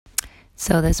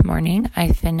So this morning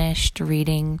I finished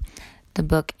reading the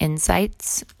book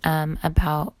Insights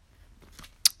about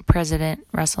President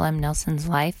Russell M. Nelson's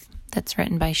life that's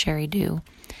written by Sheri Dew.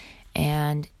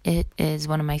 And it is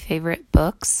one of my favorite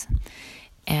books.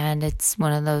 And it's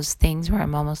one of those things where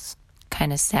I'm almost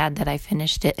kind of sad that I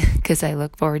finished it because I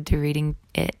look forward to reading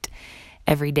it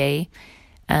every day.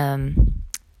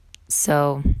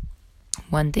 So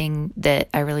one thing that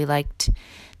I really liked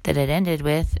that it ended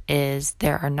with is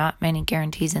there are not many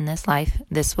guarantees in this life.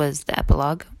 This was the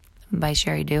epilogue by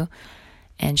Sheri Dew.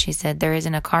 And she said, there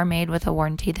isn't a car made with a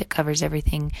warranty that covers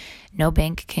everything. No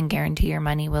bank can guarantee your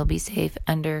money will be safe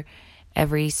under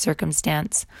every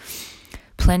circumstance.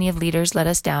 Plenty of leaders let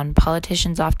us down.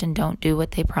 Politicians often don't do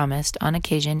what they promised. On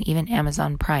occasion, even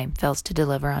Amazon Prime fails to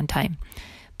deliver on time.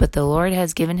 But the Lord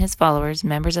has given his followers,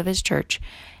 members of his church,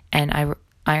 an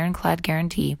ironclad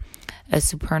guarantee, a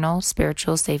supernal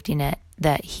spiritual safety net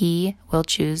that he will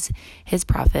choose his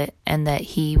prophet and that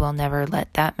he will never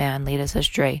let that man lead us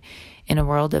astray. In a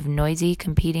world of noisy,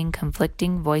 competing,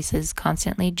 conflicting voices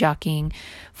constantly jockeying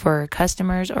for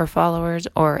customers or followers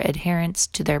or adherents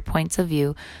to their points of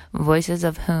view, voices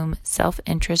of whom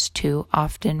self-interest too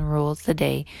often rules the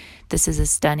day, this is a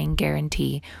stunning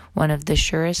guarantee, one of the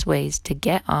surest ways to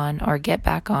get on or get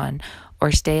back on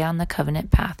or stay on the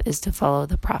covenant path is to follow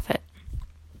the prophet.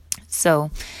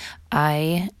 So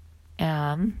I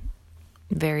am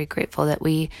very grateful that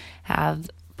we have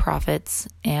prophets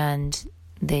and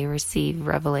they receive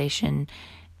revelation,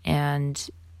 and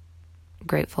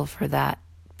grateful for that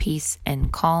peace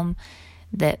and calm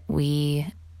that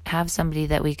we have somebody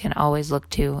that we can always look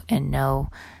to and know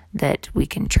that we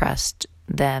can trust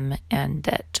them and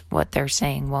that what they're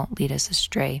saying won't lead us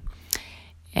astray.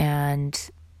 And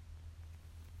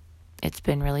it's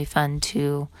been really fun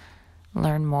to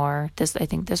learn more. I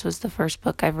think this was the first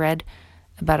book I've read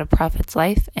about a prophet's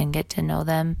life and get to know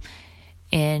them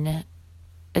in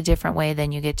a different way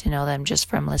than you get to know them just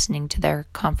from listening to their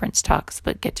conference talks,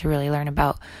 but get to really learn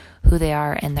about who they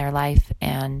are and their life.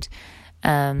 And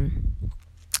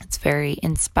it's very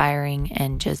inspiring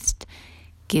and just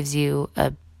gives you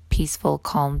a peaceful,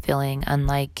 calm feeling,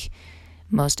 unlike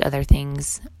most other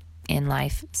things in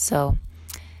life. So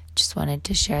just wanted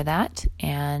to share that.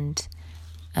 And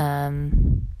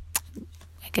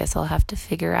I guess I'll have to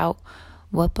figure out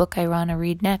what book I want to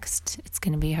read next. It's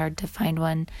going to be hard to find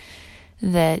one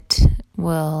that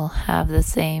will have the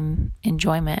same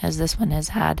enjoyment as this one has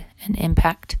had, an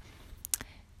impact.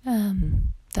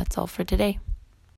 That's all for today.